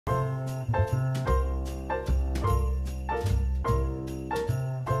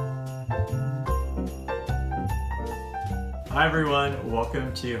Hi everyone,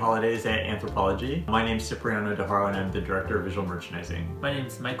 welcome to Holidays at Anthropologie. My name is Cipriano DeHaro and I'm the Director of Visual Merchandising. My name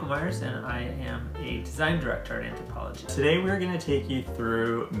is Michael Myers and I am a Design Director at Anthropologie. Today we're going to take you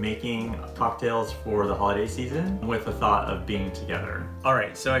through making cocktails for the holiday season with the thought of being together.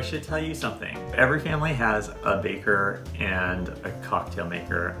 Alright, so I should tell you something. Every family has a baker and a cocktail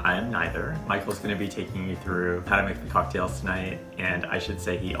maker. I am neither. Michael's going to be taking you through how to make the cocktails tonight, and I should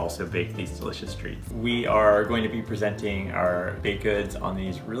say he also baked these delicious treats. We are going to be presenting our baked goods on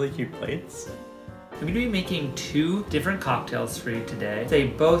these really cute plates. I'm going to be making two different cocktails for you today. They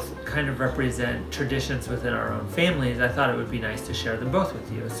both kind of represent traditions within our own families. I thought it would be nice to share them both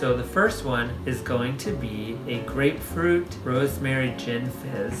with you. So the first one is going to be a grapefruit rosemary gin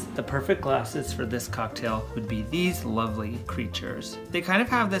fizz. The perfect glasses for this cocktail would be these lovely creatures. They kind of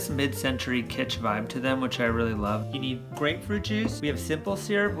have this mid-century kitsch vibe to them, which I really love. You need grapefruit juice. We have simple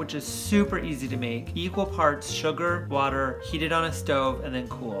syrup, which is super easy to make. Equal parts sugar, water, heated on a stove, and then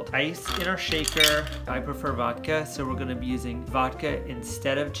cooled. Ice in our shaker. I prefer vodka, so we're gonna be using vodka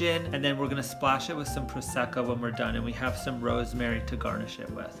instead of gin, and then we're gonna splash it with some Prosecco when we're done, and we have some rosemary to garnish it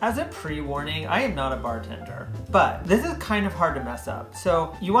with. As a pre-warning, I am not a bartender, but this is kind of hard to mess up.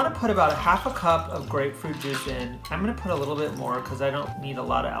 So you wanna put about a half a cup of grapefruit juice in. I'm gonna put a little bit more because I don't need a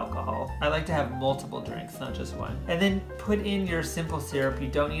lot of alcohol. I like to have multiple drinks, not just one. And then put in your simple syrup. You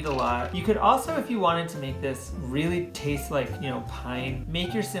don't need a lot. You could also, if you wanted to make this really taste like, pine,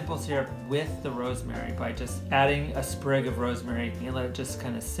 make your simple syrup with the rosemary by just adding a sprig of rosemary and let it just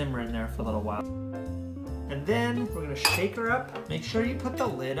kind of simmer in there for a little while. And then we're gonna shake her up. Make sure you put the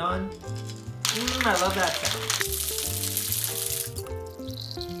lid on. I love that sound.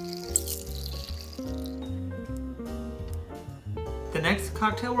 The next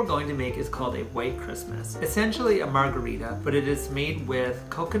cocktail we're going to make is called a White Christmas. Essentially a margarita, but it is made with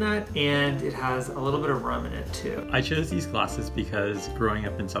coconut and it has a little bit of rum in it too. I chose these glasses because growing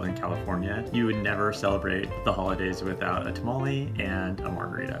up in Southern California, you would never celebrate the holidays without a tamale and a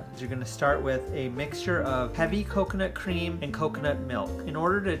margarita. You're gonna start with a mixture of heavy coconut cream and coconut milk. In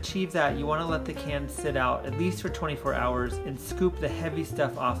order to achieve that, you wanna let the can sit out at least for 24 hours and scoop the heavy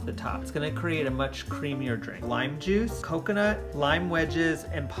stuff off the top. It's gonna create a much creamier drink. Lime juice, coconut, lime wedges,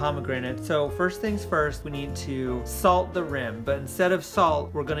 and pomegranate. So first things first, we need to salt the rim, but instead of salt,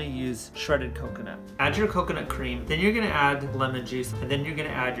 we're gonna use shredded coconut. Add your coconut cream, then you're gonna add lemon juice, and then you're gonna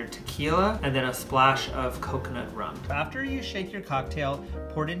add your tequila, and then a splash of coconut rum. After you shake your cocktail,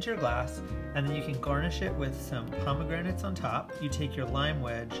 pour it into your glass, and then you can garnish it with some pomegranates on top. You take your lime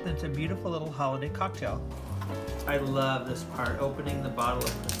wedge, and it's a beautiful little holiday cocktail. I love this part, opening the bottle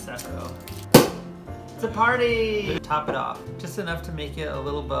of Prosecco. It's a party! Top it off. Just enough to make it a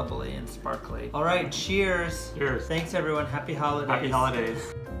little bubbly and sparkly. All right, cheers. Cheers. Thanks everyone, happy holidays. Happy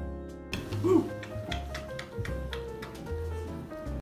holidays. Woo.